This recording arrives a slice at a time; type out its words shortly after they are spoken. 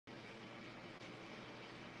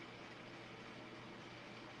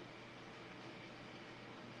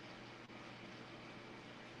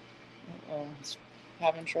It's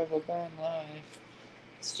having trouble going live.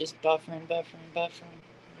 It's just buffering, buffering, buffering.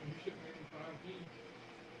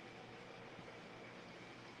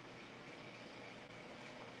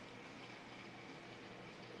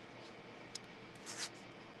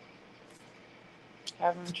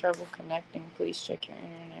 Having trouble connecting. Please check your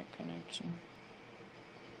internet connection.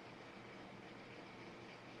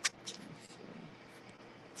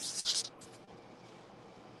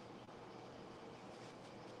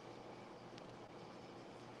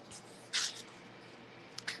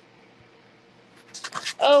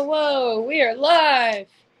 Oh, whoa, we are live!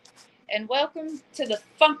 And welcome to the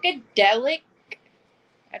Funkadelic.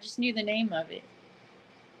 I just knew the name of it.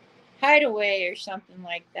 Hideaway or something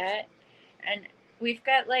like that. And we've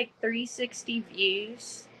got like 360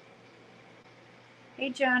 views.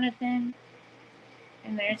 Hey, Jonathan.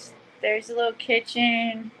 And there's a little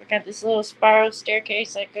kitchen. We got this little spiral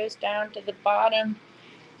staircase that goes down to the bottom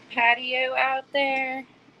patio out there.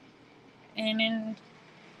 And then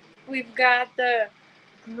we've got the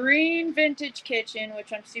green vintage kitchen,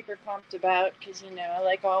 which I'm super pumped about because, I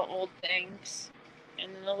like all old things.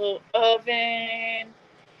 And then a little oven.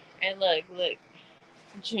 And look,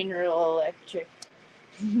 General Electric.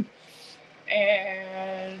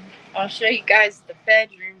 And I'll show you guys the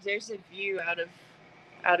bedrooms. There's a view out of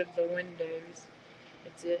the windows.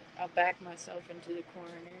 That's it. I'll back myself into the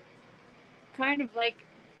corner. Kind of like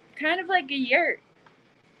a yurt.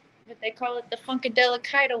 But they call it the Funkadelic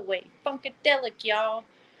hideaway. Funkadelic, y'all.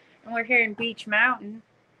 And we're here in Beach Mountain.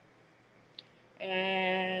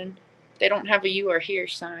 And they don't have a "you are here"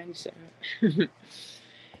 sign, so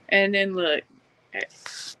and then look.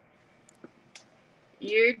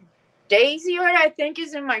 Your Daisy Art, I think,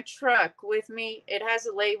 is in my truck with me. It has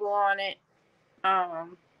a label on it.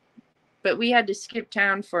 But we had to skip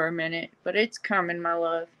town for a minute. But it's coming, my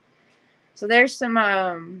love. So there's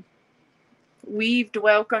some weaved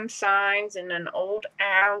welcome signs and an old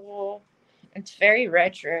owl. It's very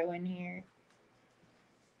retro in here.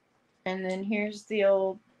 And then here's the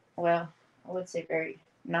old, well, I would say very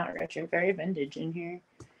not retro, very vintage in here.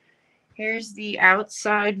 Here's the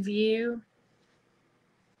outside view.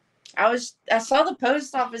 I saw the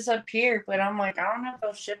post office up here, but I'm like, I don't know if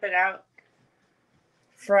they'll ship it out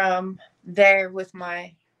from there with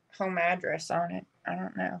my home address on it. I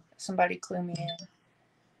don't know. Somebody clue me in.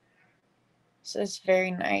 So it's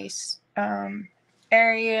very nice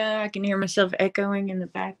area. I can hear myself echoing in the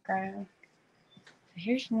background.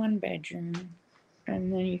 Here's one bedroom.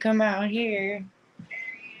 And then you come out here.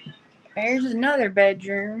 There's another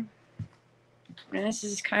bedroom. And this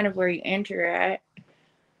is kind of where you enter at.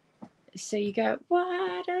 So you got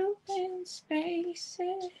wide open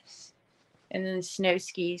spaces. And then snow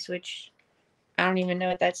skis, which I don't even know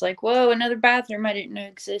what that's like. Whoa, another bathroom I didn't know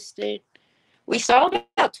existed. We saw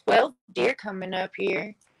about 12 deer coming up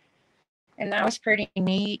here. And that was pretty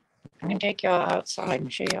neat. I'm going to take y'all outside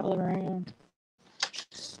and show y'all around.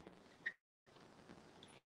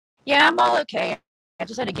 Yeah, I'm all okay. I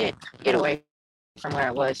just had to get away from where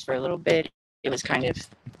I was for a little bit. It was kind of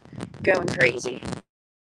going crazy.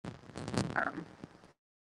 Um,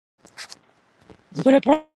 but I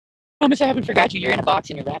promise I haven't forgot you. You're in a box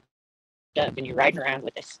and you're wrapped up and you're riding around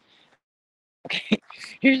with us. Okay,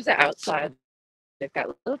 here's the outside. They've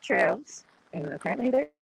got little trails, and apparently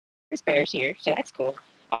there's bears here, so that's cool.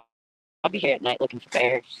 I'll be here at night looking for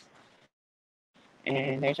bears.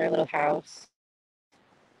 And there's our little house.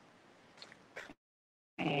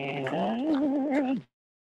 And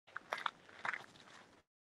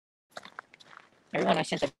everyone I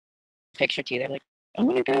sent a picture to, they're like, I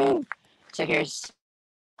want to go. So here's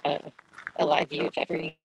a live view if ever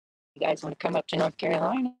you guys want to come up to North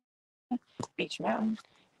Carolina, Beach Mountain.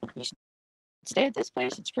 You should stay at this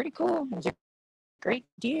place. It's pretty cool. It's a great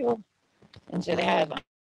deal. And so they have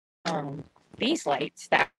these lights.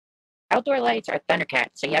 The outdoor lights are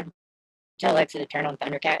Thundercats. So you have to tell Alexa to turn on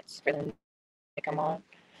Thundercats for them to come on.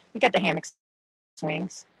 We got the hammock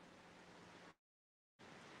swings.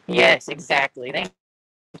 Yes, exactly. Thank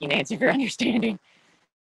you, Nancy, for understanding.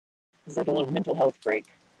 It's like a little mental health break.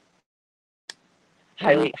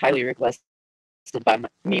 Highly requested by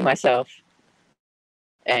me, myself,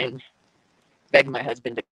 and begged my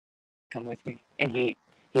husband to come with me. And he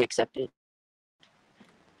accepted.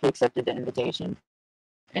 He accepted the invitation.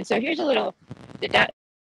 And so here's a little,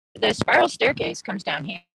 the spiral staircase comes down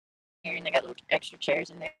here, and they got little extra chairs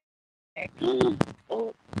in there.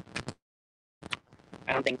 Oh,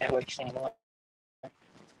 I don't think that works anymore.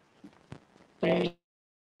 There's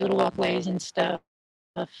little walkways and stuff.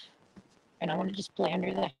 And I want to just play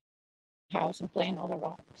under the house and play in all the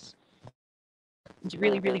rocks. It's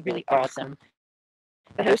really, really, really awesome.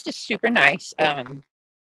 The host is super nice.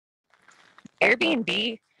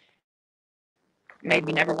 Airbnb made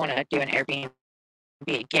me never want to do an Airbnb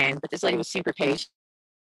again, but this lady was super patient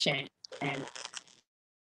and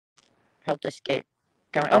helped us get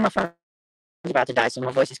going. Oh, my phone's about to die, so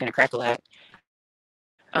my voice is going to crack a lot.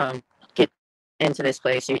 Get into this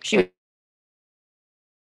place. She